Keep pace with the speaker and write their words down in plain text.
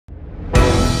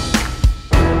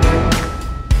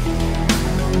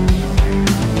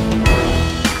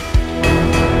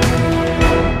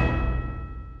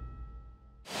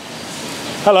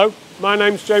Hello, my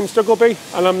name's James Duggleby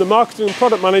and I'm the Marketing and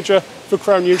Product Manager for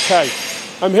KRONE UK.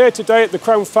 I'm here today at the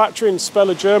KRONE factory in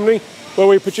Speller, Germany, where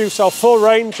we produce our full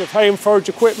range of hay and forage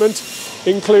equipment,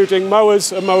 including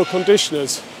mowers and mower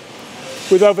conditioners.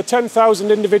 With over 10,000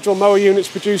 individual mower units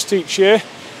produced each year,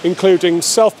 including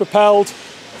self-propelled,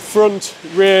 front,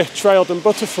 rear, trailed and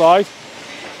butterfly,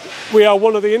 we are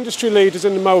one of the industry leaders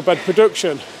in the mower bed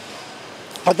production.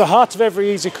 At the heart of every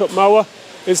EasyCut mower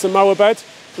is the mower bed,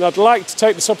 and I'd like to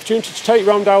take this opportunity to take you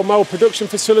around our mower production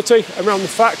facility, around the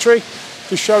factory,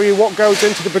 to show you what goes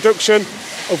into the production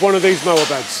of one of these mower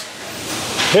beds.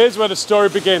 Here's where the story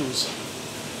begins.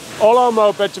 All our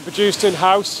mower beds are produced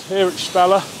in-house here at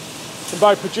Speller, and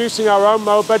by producing our own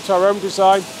mower bed to our own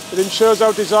design, it ensures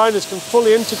our designers can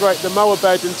fully integrate the mower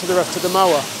bed into the rest of the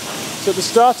mower. So at the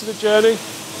start of the journey,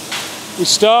 we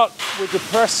start with the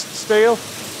pressed steel.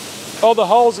 All the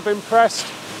holes have been pressed,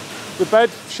 the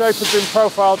bed shape has been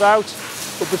profiled out,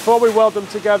 but before we weld them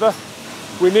together,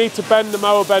 we need to bend the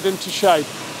mower bed into shape.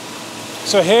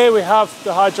 So here we have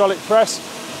the hydraulic press,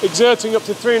 exerting up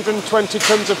to 320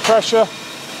 tons of pressure.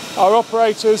 Our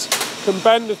operators can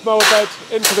bend the mower bed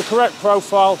into the correct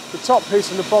profile, the top piece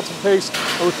and the bottom piece,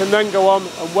 and we can then go on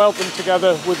and weld them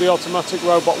together with the automatic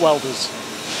robot welders.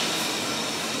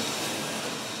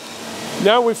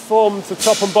 Now we've formed the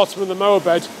top and bottom of the mower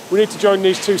bed, we need to join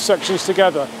these two sections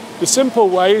together. The simple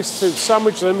way is to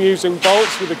sandwich them using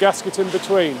bolts with a gasket in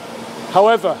between.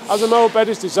 However, as a mower bed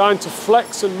is designed to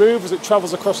flex and move as it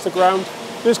travels across the ground,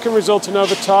 this can result in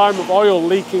over time of oil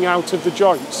leaking out of the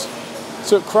joints.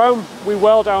 So at KRONE, we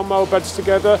weld our mower beds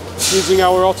together using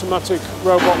our automatic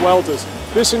robot welders.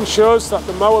 This ensures that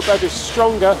the mower bed is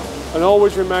stronger and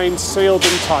always remains sealed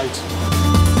and tight.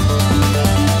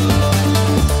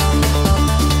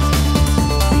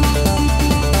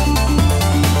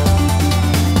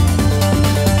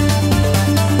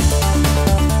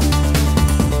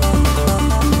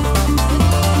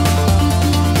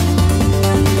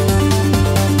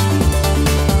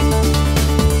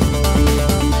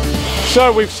 So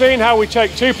we've seen how we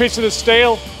take two pieces of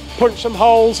steel, punch some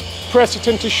holes, press it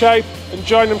into shape and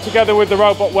join them together with the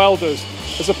robot welders.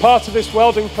 As a part of this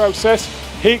welding process,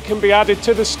 heat can be added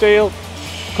to the steel,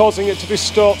 causing it to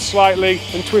distort slightly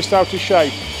and twist out of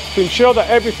shape. To ensure that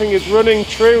everything is running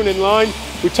true and in line,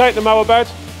 we take the mower bed,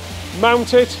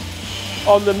 mount it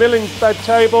on the milling bed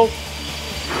table,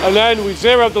 and then we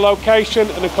zero the location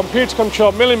and a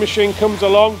computer-controlled milling machine comes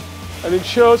along and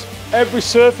ensures every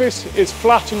surface is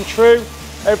flat and true,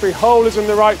 every hole is in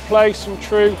the right place and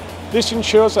true. This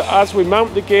ensures that as we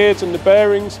mount the gears and the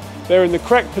bearings, they're in the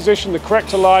correct position, the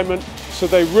correct alignment, so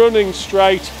they're running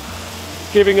straight,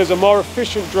 giving us a more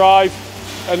efficient drive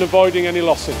and avoiding any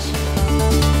losses.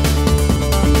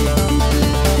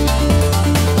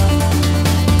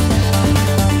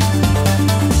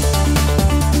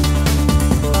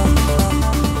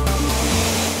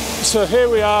 So here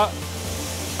we are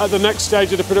at the next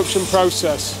stage of the production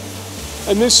process.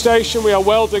 In this station we are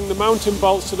welding the mounting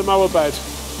bolts to the mower bed.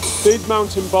 These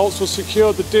mounting bolts will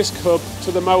secure the disc hub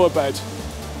to the mower bed.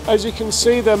 As you can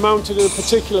see, they're mounted in a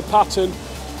particular pattern,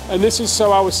 and this is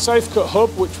so our safe cut hub,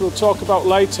 which we'll talk about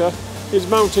later, is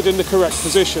mounted in the correct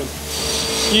position.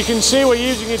 You can see we're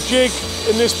using a jig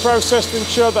in this process to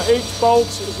ensure that each bolt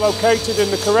is located in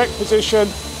the correct position,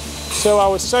 so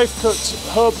our safe cut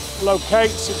hub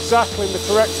locates exactly in the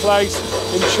correct place,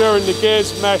 ensuring the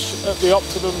gears mesh at the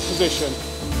optimum position.